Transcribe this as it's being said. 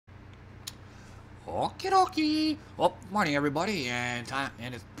Okie dokie. Well, morning everybody, and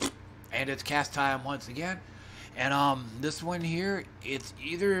it's cast time once again. And this one here, it's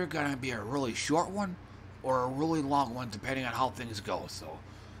either gonna be a really short one or a really long one, depending on how things go. So,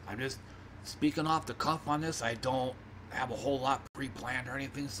 I'm just speaking off the cuff on this. I don't have a whole lot pre-planned or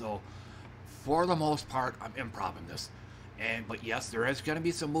anything. So, for the most part, I'm improvising this. But yes, there is gonna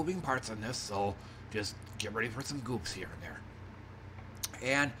be some moving parts on this. So, just get ready for some goops here and there.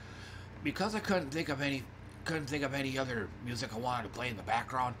 And because I couldn't think of any other music I wanted to play in the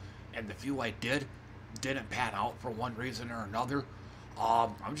background, and the few I didn't pan out for one reason or another.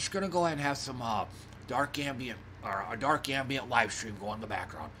 I'm just gonna go ahead and have some dark ambient or a dark ambient live stream going in the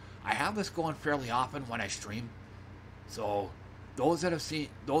background. I have this going fairly often when I stream, so those that have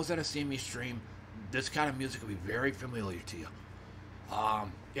seen me stream, this kind of music will be very familiar to you.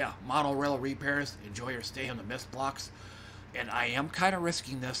 Yeah, monorail repairs. Enjoy your stay on the mist blocks. And I am kind of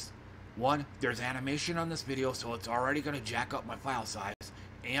risking this. One, there's animation on this video, so it's already going to jack up my file size.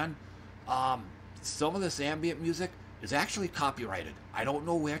 And some of this ambient music is actually copyrighted. I don't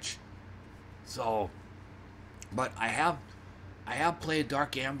know which. So, but I have played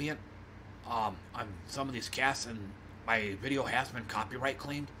dark ambient on some of these casts, and my video has been copyright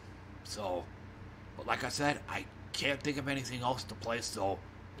claimed. So, but like I said, I can't think of anything else to play, so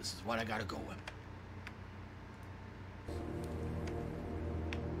this is what I gotta go with.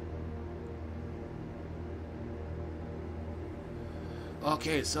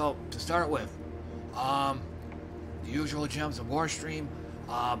 Okay, so to start with, the usual gems of Warstream.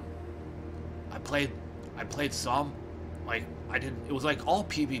 I played some, like I didn't. It was like all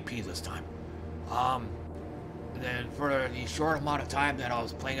PvP this time. And then for the short amount of time that I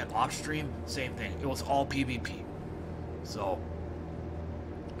was playing it off stream, same thing. It was all PvP. So,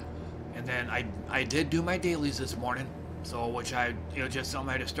 and then I did do my dailies this morning. So which it was just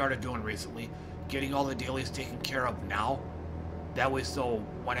something I just started doing recently, getting all the dailies taken care of now. That way, so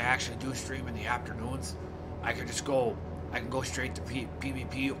when I actually do stream in the afternoons, I can go straight to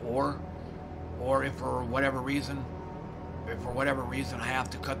PvP, or if for whatever reason I have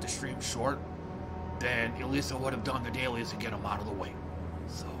to cut the stream short, then at least I would have done the dailies to get them out of the way.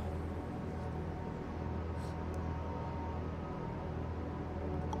 So.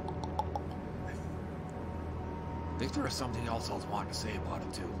 I think there was something else I was wanting to say about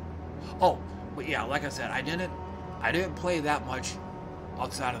it too. Oh, but yeah, like I said, I didn't play that much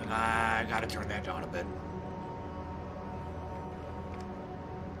outside of the. I gotta turn that down a bit.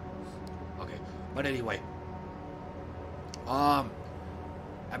 Okay, but anyway,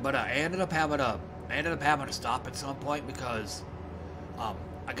 but I ended up having to stop at some point because a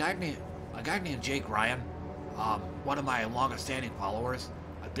guy named Jake Ryan, one of my longest standing followers.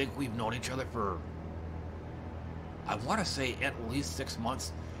 I think we've known each other for, I want to say, at least 6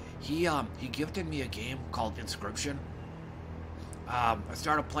 months. He gifted me a game called Inscription. I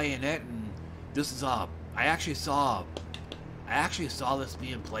started playing it, and this is I actually saw this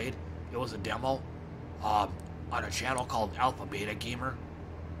being played. It was a demo on a channel called Alpha Beta Gamer.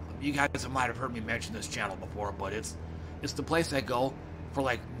 You guys might have heard me mention this channel before, but it's the place I go for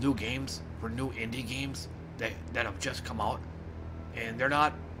like new games, for new indie games that have just come out, and they're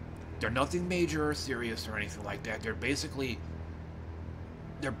nothing major or serious or anything like that. They're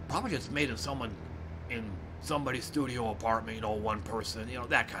probably just made in somebody's studio apartment, one person,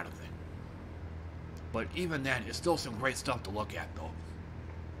 that kind of thing. But even then, it's still some great stuff to look at, though.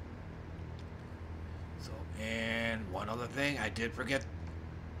 So, and one other thing I did forget,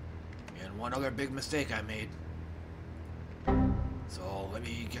 and one other big mistake I made. So, let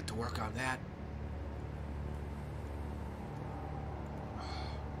me get to work on that.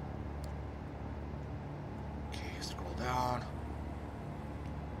 Okay, scroll down.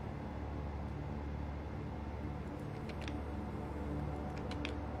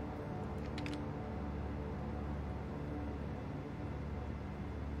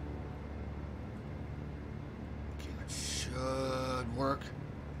 Work.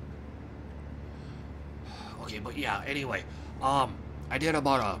 Okay, but yeah, anyway, I did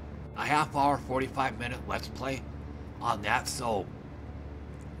about a half hour, 45-minute Let's Play on that, so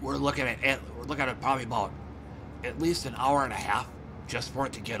we're looking at probably about at least an hour and a half just for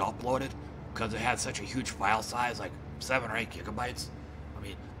it to get uploaded, because it had such a huge file size, like 7 or 8 gigabytes. I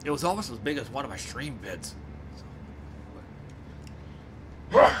mean, it was almost as big as one of my stream vids.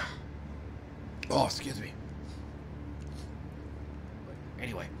 So, oh, excuse me.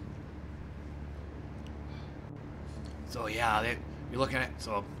 Anyway, so yeah, you're looking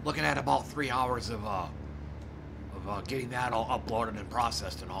at about 3 hours of getting that all uploaded and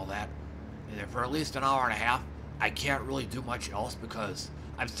processed and all that, and then for at least an hour and a half, I can't really do much else because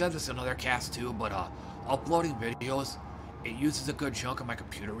I've said this in other casts too, but uploading videos, it uses a good chunk of my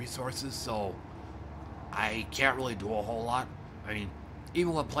computer resources, so I can't really do a whole lot. I mean,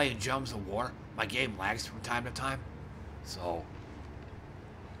 even when playing Gems of War, my game lags from time to time, so.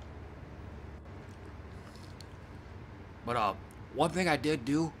 But one thing I did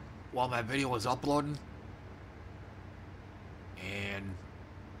do while my video was uploading, and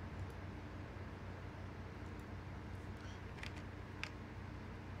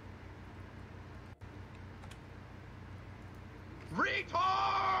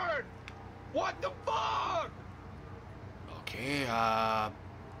retard! What the fuck? okay,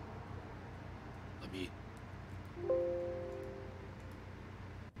 let me. And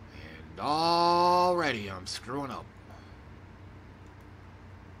already I'm screwing up.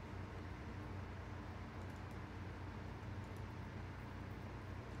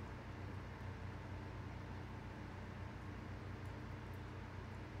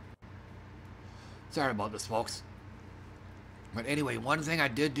 Sorry about this, folks. But anyway, one thing I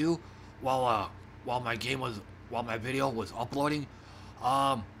did do while my video was uploading,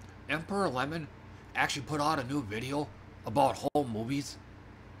 Emperor Lemon actually put out a new video about home movies,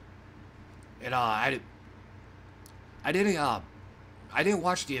 and I didn't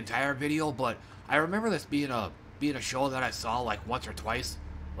watch the entire video, but I remember this being a show that I saw like once or twice,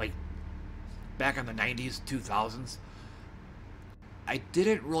 like back in the 90s, 2000s. I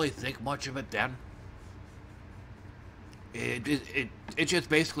didn't really think much of it then. It just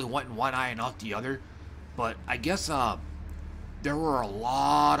basically went in one eye and out the other, but I guess there were a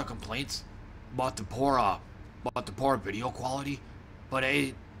lot of complaints about the poor video quality, but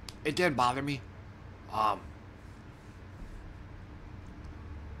it didn't bother me. I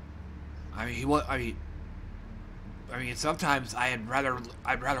mean, sometimes I'd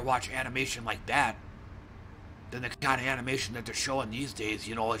rather watch animation like that than the kind of animation that they're showing these days.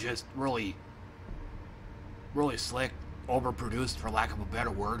 You know, it's just really slick, overproduced, for lack of a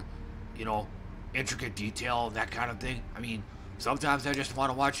better word. You know, intricate detail, that kind of thing. I mean, sometimes I just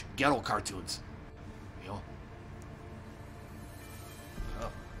want to watch ghetto cartoons. You know.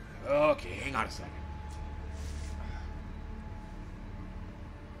 Okay, hang on a second.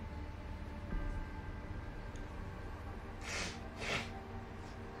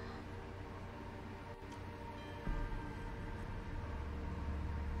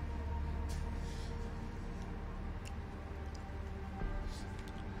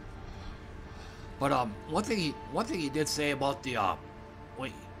 But one thing he did say about the I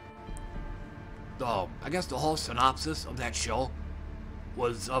guess the whole synopsis of that show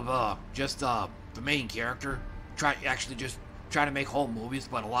was of just the main character trying to make home movies,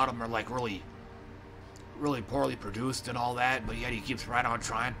 but a lot of them are like really poorly produced and all that, but yet he keeps right on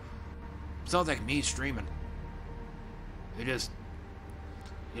trying. Sounds like me streaming. They just,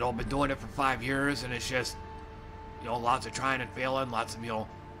 you know, been doing it for 5 years, and it's just, you know, lots of trying and failing, lots of, you know,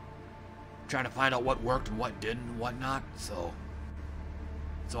 trying to find out what worked and what didn't and whatnot. So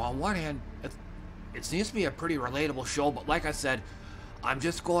on one hand, it seems to be a pretty relatable show, but like I said, I'm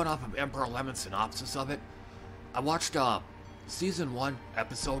just going off of Emperor Lemon's synopsis of it. I watched season 1,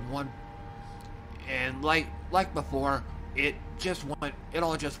 episode 1, and like before, it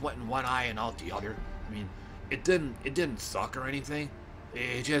all just went in one eye and out the other. I mean, it didn't suck or anything.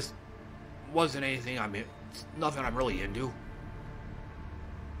 It just wasn't anything nothing I'm really into.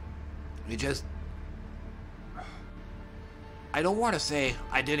 It just, I don't want to say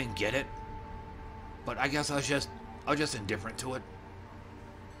I didn't get it, but I guess I was just indifferent to it.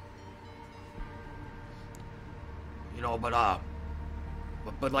 You know, but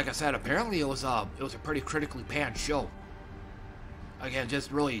like I said, apparently it was a pretty critically panned show. Again,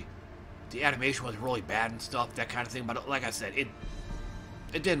 just really, the animation was really bad and stuff, that kind of thing. But like I said, it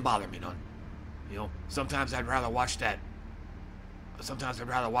didn't bother me none. You know, sometimes I'd rather watch that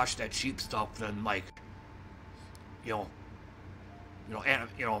cheap stuff than, like, you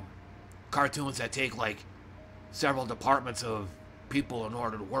know, cartoons that take like several departments of people in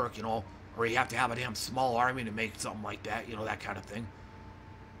order to work, you know, or you have to have a damn small army to make something like that, you know, that kind of thing.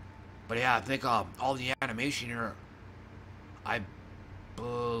 But yeah, I think all the animation here, I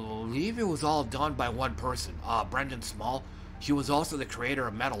believe it was all done by one person, Brendan Small. He was also the creator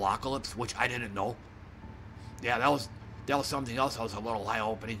of Metalocalypse, which I didn't know. Yeah, that was something else that was a little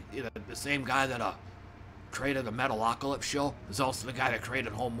eye-opening. The same guy that created the Metalocalypse show is also the guy that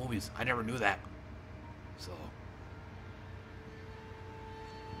created home movies. I never knew that. So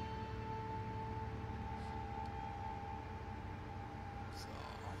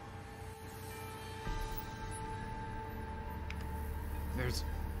there's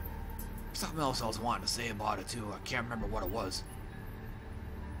something else I was wanting to say about it too. I can't remember what it was.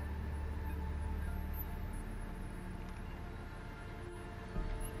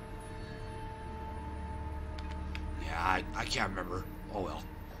 I can't remember. Oh well.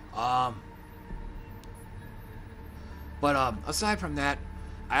 But aside from that,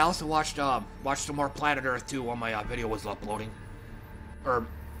 I also watched some more Planet Earth 2 while my video was uploading. Or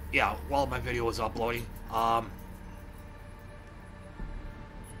yeah, while my video was uploading. I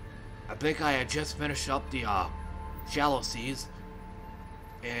think I had just finished up the Shallow Seas,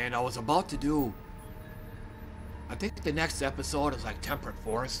 and I was about to do, I think the next episode is like Temperate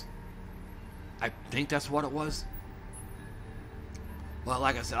Forest. I think that's what it was. But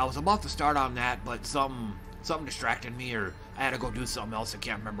like I said, I was about to start on that, but something distracted me, or I had to go do something else. I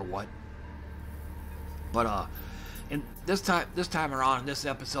can't remember what. But and this time around in this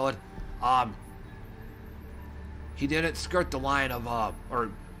episode, he didn't skirt the line of or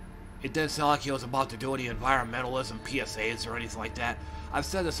it didn't sound like he was about to do any environmentalism PSAs or anything like that. I've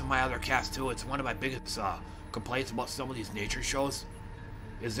said this in my other cast too. It's one of my biggest complaints about some of these nature shows,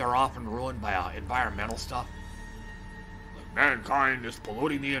 is they're often ruined by environmental stuff. Like, mankind is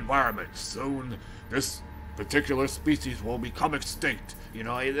polluting the environment. Soon, this particular species will become extinct. You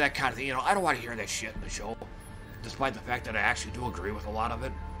know, that kind of thing. You know, I don't want to hear that shit in the show, despite the fact that I actually do agree with a lot of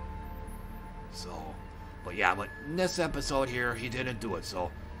it. So, but yeah, but in this episode here, he didn't do it, so.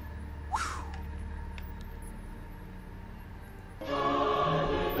 Whew.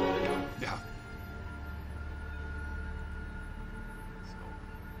 Yeah.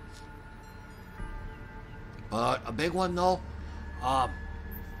 But a big one though, I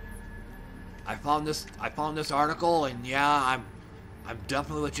found this article, and yeah, I'm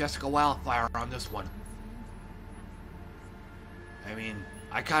definitely with Jessica Wildfire on this one. I mean,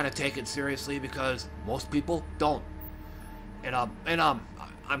 I kind of take it seriously because most people don't. And I'm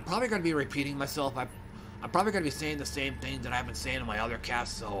probably going to be repeating myself. I'm probably going to be saying the same thing that I've been saying in my other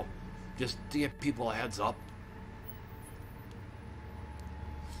casts, so just to give people a heads up.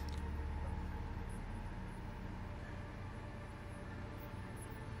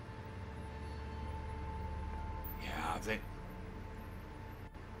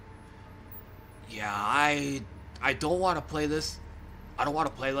 Yeah, I don't want to play this. I don't want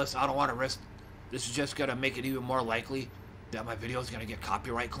to play this. I don't want to risk. This is just going to make it even more likely that my video is going to get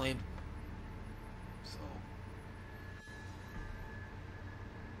copyright claimed.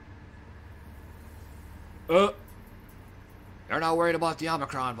 So. They're not worried about the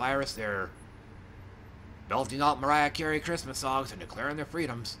Omicron virus. They're belting out Mariah Carey Christmas songs and declaring their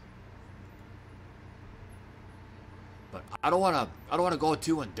freedoms. But I don't want to go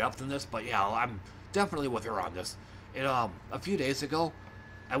too in depth in this, but yeah, I'm definitely with her on this. And a few days ago,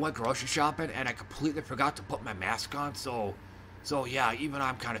 I went grocery shopping and I completely forgot to put my mask on. So yeah, even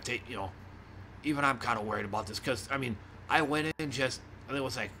I'm kind of worried about this, because I mean, I went in just, I think it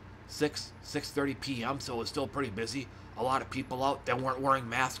was like 6:30 p.m. so it was still pretty busy. A lot of people out that weren't wearing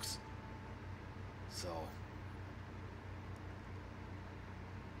masks. So.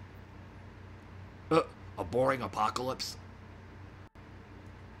 A boring apocalypse.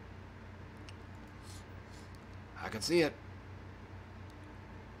 I can see it.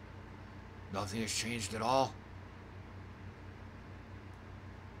 Nothing has changed at all.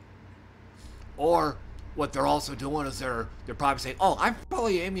 Or what they're also doing is they're probably saying, "Oh, I'm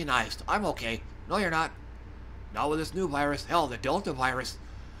probably immunized. I'm okay." No, you're not. Not with this new virus. Hell, the Delta virus,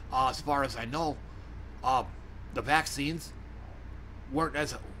 as far as I know, the vaccines were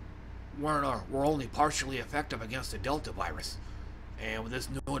only partially effective against the Delta virus. And with this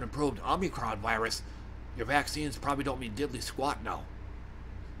new and improved Omicron virus, your vaccines probably don't mean diddly squat now.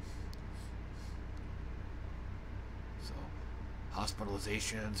 So,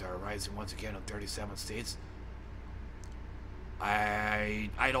 hospitalizations are rising once again in 37 states. I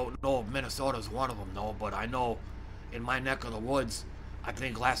don't know if Minnesota's one of them though, but I know in my neck of the woods, I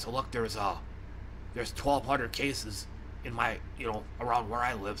think last I looked there's 1,200 cases in my, around where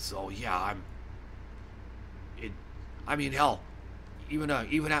I live. So yeah, I mean, hell, even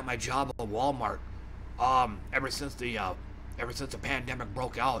at my job at Walmart, ever since the pandemic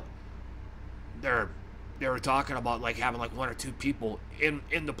broke out, they were talking about like having like 1 or 2 people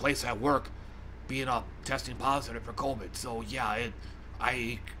in the place I work being testing positive for COVID. So yeah,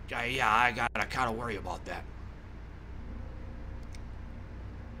 I gotta kind of worry about that.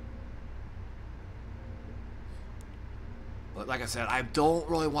 But like I said, I don't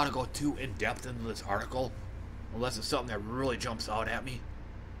really want to go too in depth into this article unless it's something that really jumps out at me.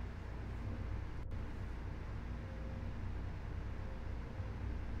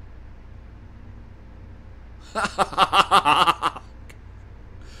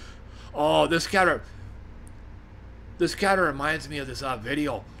 Oh, this kind of reminds me of this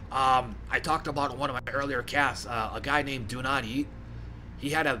video. I talked about in one of my earlier casts. A guy named Do Not Eat.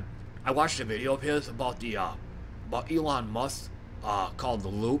 I watched a video of his about the Elon Musk called the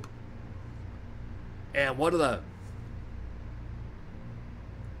Loop. And one of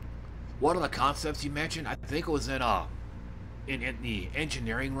the concepts he mentioned, I think it was in the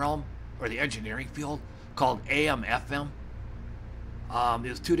engineering realm or the engineering field, called AM/FM.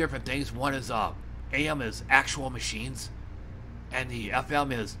 There's two different things. One is AM is actual machines, and the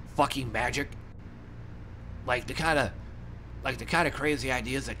FM is fucking magic. Like the kind of crazy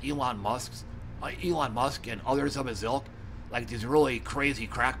ideas that Elon Musk and others of his ilk, like these really crazy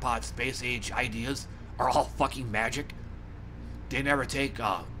crackpot space age ideas, are all fucking magic. They never take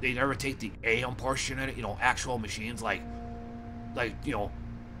the AM portion in it, you know, actual machines, like you know.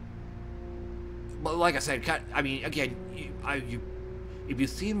 But like I said, I mean, again, if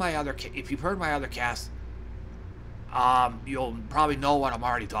you've heard my other cast, you'll probably know what I'm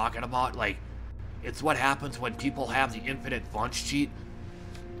already talking about. Like, it's what happens when people have the infinite funds cheat.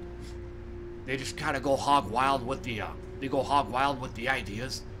 They just kind of go hog wild with the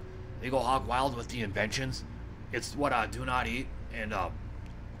ideas. They go hog wild with the inventions. It's what Do Not Eat and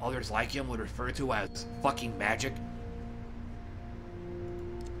others like him would refer to as fucking magic.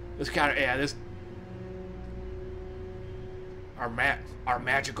 Our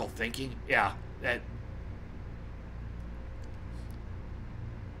magical thinking, yeah, that.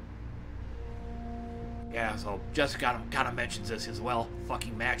 Yeah, so Jessica kind of mentions this as well.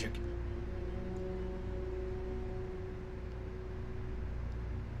 Fucking magic.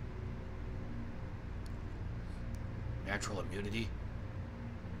 Natural immunity.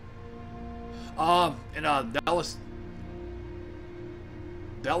 And that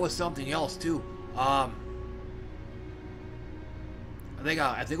was something else too. I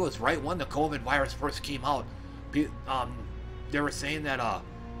think it was right when the COVID virus first came out. They were saying that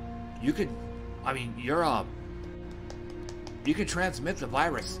you could transmit the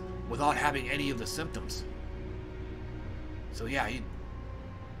virus without having any of the symptoms. So yeah,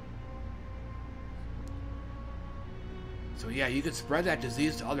 you could spread that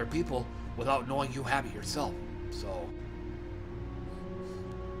disease to other people without knowing you have it yourself. So.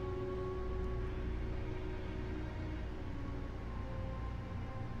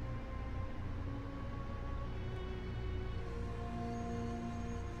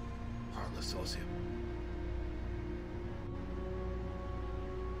 Heartless sociopath.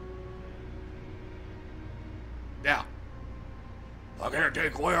 Yeah. They're gonna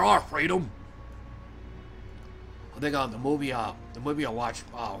take away our freedom. I think the movie I watched,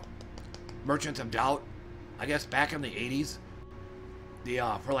 Merchants of Doubt, I guess back in the 80s,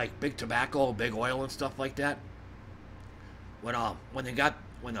 for like big tobacco, big oil and stuff like that, when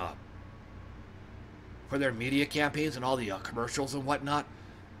for their media campaigns and all the commercials and whatnot,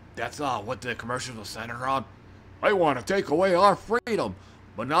 that's what the commercials were centered around. They want to take away our freedom,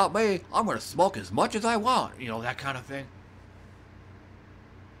 but not me. I'm going to smoke as much as I want, you know, that kind of thing.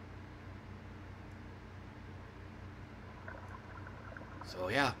 So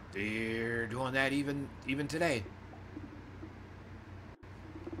yeah, they're doing that even today.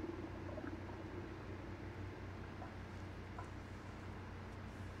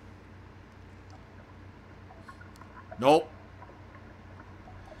 Nope.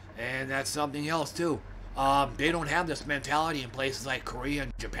 And that's something else too. They don't have this mentality in places like Korea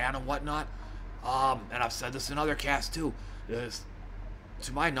and Japan and whatnot. And I've said this in other casts too.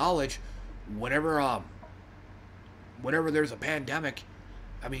 To my knowledge, whenever there's a pandemic,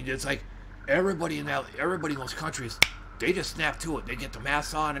 I mean, it's like everybody in those countries, they just snap to it. They get the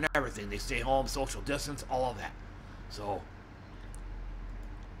masks on and everything. They stay home, social distance, all of that. So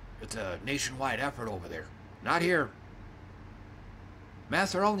it's a nationwide effort over there. Not here.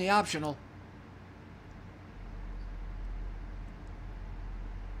 Masks are only optional.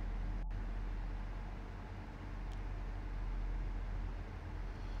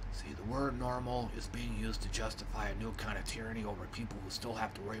 See, the word normal is being used to justify a new kind of tyranny over people who still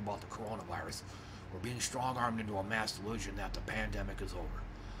have to worry about the coronavirus. We're being strong-armed into a mass delusion that the pandemic is over.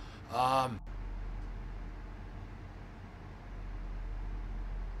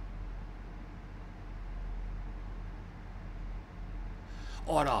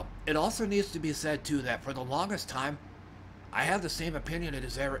 It also needs to be said too that for the longest time, I have the same opinion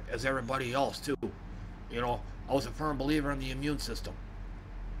as everybody else too. You know, I was a firm believer in the immune system.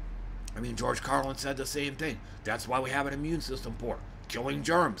 I mean, George Carlin said the same thing. That's why we have an immune system for killing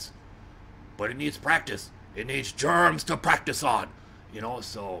germs. But it needs practice. It needs germs to practice on. You know,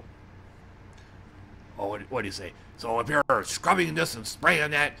 so. Oh, what do you say? So if you're scrubbing this and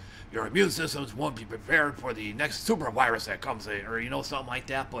spraying that, your immune systems won't be prepared for the next super virus that comes in, or you know, something like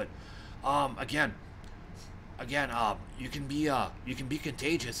that. But again, you can be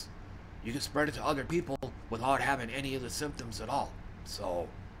contagious. You can spread it to other people without having any of the symptoms at all. So,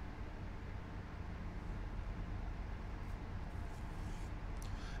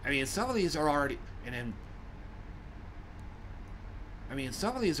 I mean, some of these are already, and then, I mean,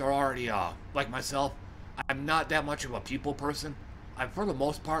 some of these are already, like myself, I'm not that much of a people person. I'm, for the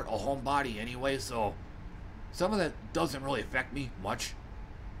most part, a homebody anyway, so some of that doesn't really affect me much.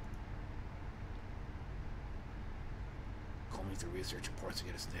 Combing through research reports to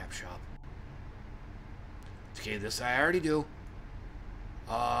get a snapshot. Okay, this I already do.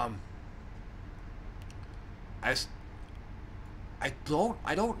 I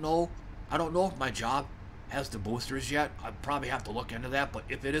don't know if my job has the boosters yet. I probably have to look into that, but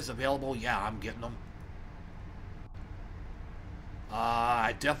if it is available, yeah, I'm getting them.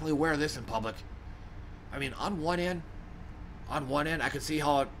 I definitely wear this in public. I mean, on one end, I can see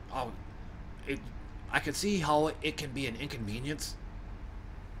how it can be an inconvenience.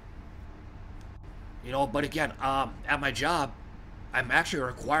 You know, but again, at my job, I'm actually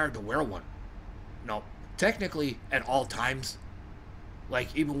required to wear one. No, technically at all times,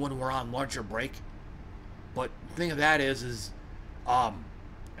 like even when we're on lunch or break. But the thing of that is, I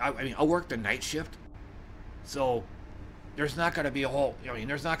mean, I work the night shift, so there's not going to be a whole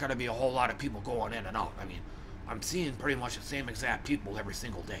lot of people going in and out. I mean, I'm seeing pretty much the same exact people every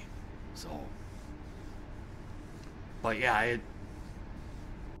single day. So, but yeah,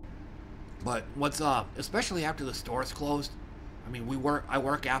 but what's especially after the store's closed. I mean, I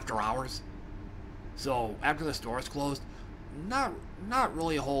work after hours, so after the store's closed, not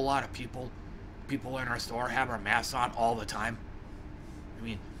really a whole lot of people in our store have our masks on all the time. I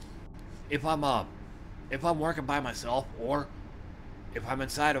mean, if I'm working by myself, or if I'm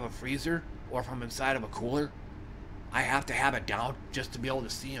inside of a freezer, or if I'm inside of a cooler, I have to have it down just to be able to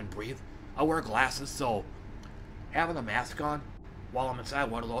see and breathe. I wear glasses, so having a mask on while I'm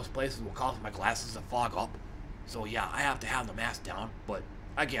inside one of those places will cause my glasses to fog up. So yeah, I have to have the mask down. But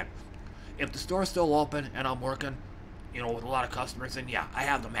again, if the store's still open and I'm working, you know, with a lot of customers, then yeah, I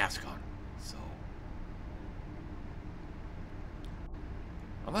have the mask on. So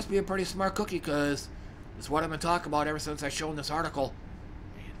I must be a pretty smart cookie, because it's what I've been talking about ever since I showed this article.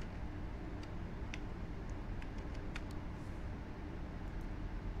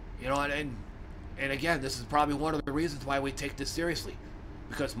 You know, and again, this is probably one of the reasons why we take this seriously,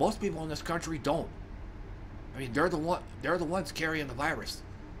 because most people in this country don't. I mean, they're the ones carrying the virus.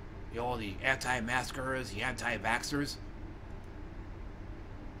 You know, the anti-maskers, the anti-vaxxers.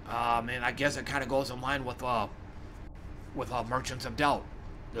 And I guess it kind of goes in line with Merchants of Doubt,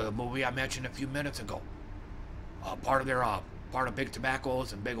 the movie I mentioned a few minutes ago. Part of Big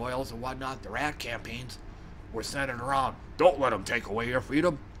Tobaccos and Big Oils and whatnot, their ad campaigns were centered around, don't let them take away your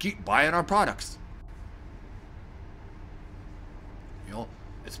freedom, keep buying our products. You know,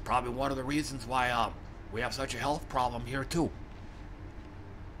 it's probably one of the reasons why we have such a health problem here too.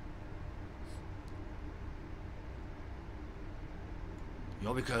 You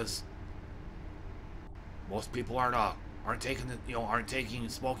know, because most people aren't taking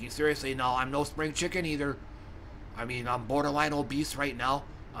smoking seriously. Now, I'm no spring chicken either. I mean, I'm borderline obese right now.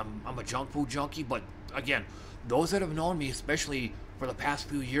 I'm a junk food junkie, but again, those that have known me, especially for the past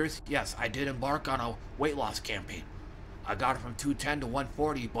few years, yes, I did embark on a weight loss campaign. I got it from 210 to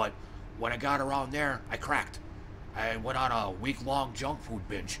 140, but when I got around there, I cracked. I went on a week-long junk food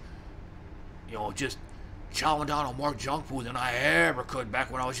binge. You know, just chowing down on more junk food than I ever could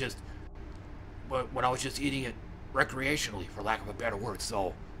back when I was just eating it recreationally, for lack of a better word.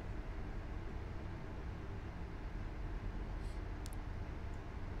 So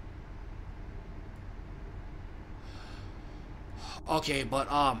okay,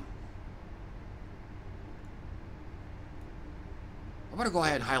 but I'm gonna go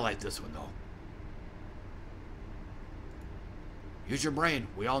ahead and highlight this one though. Use your brain.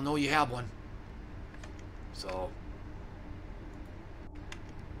 We all know you have one. So,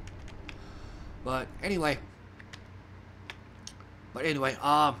 but anyway,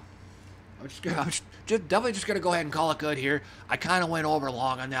 I'm definitely just gonna go ahead and call it good here. I kind of went over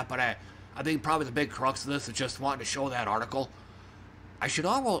long on that, but I think probably the big crux of this is just wanting to show that article. I should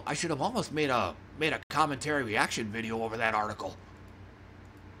have almost made a commentary reaction video over that article,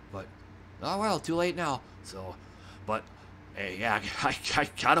 but oh well, too late now. So, but hey, yeah, I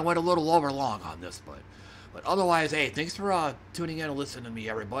kind of went a little over long on this, but otherwise, hey, thanks for tuning in and listening to me,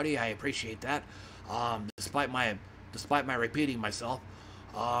 everybody. I appreciate that. Despite my repeating myself,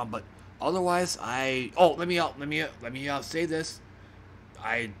 but otherwise, let me say this.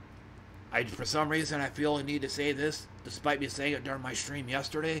 I for some reason I feel a need to say this, despite me saying it during my stream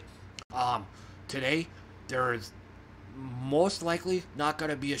yesterday. Today there is most likely not going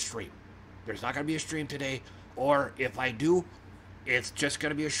to be a stream. there's not gonna be a stream today, or if I do, it's just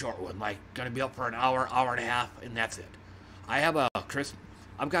gonna be a short one, like gonna be up for an hour, hour and a half, and that's it. I've got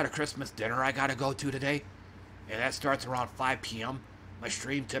a Christmas dinner I gotta go to today, and that starts around 5 p.m. My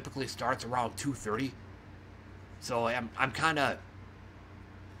stream typically starts around 2:30, so I'm kind of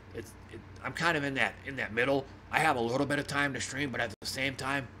in that middle. I have a little bit of time to stream, but at the same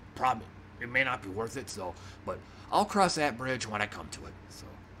time, probably it may not be worth it. So, but I'll cross that bridge when I come to it. So,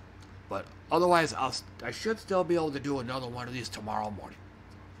 but otherwise, I should still be able to do another one of these tomorrow morning.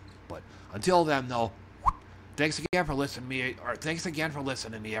 But until then, though, thanks again for listening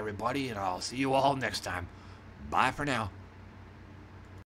to me, everybody, and I'll see you all next time. Bye for now.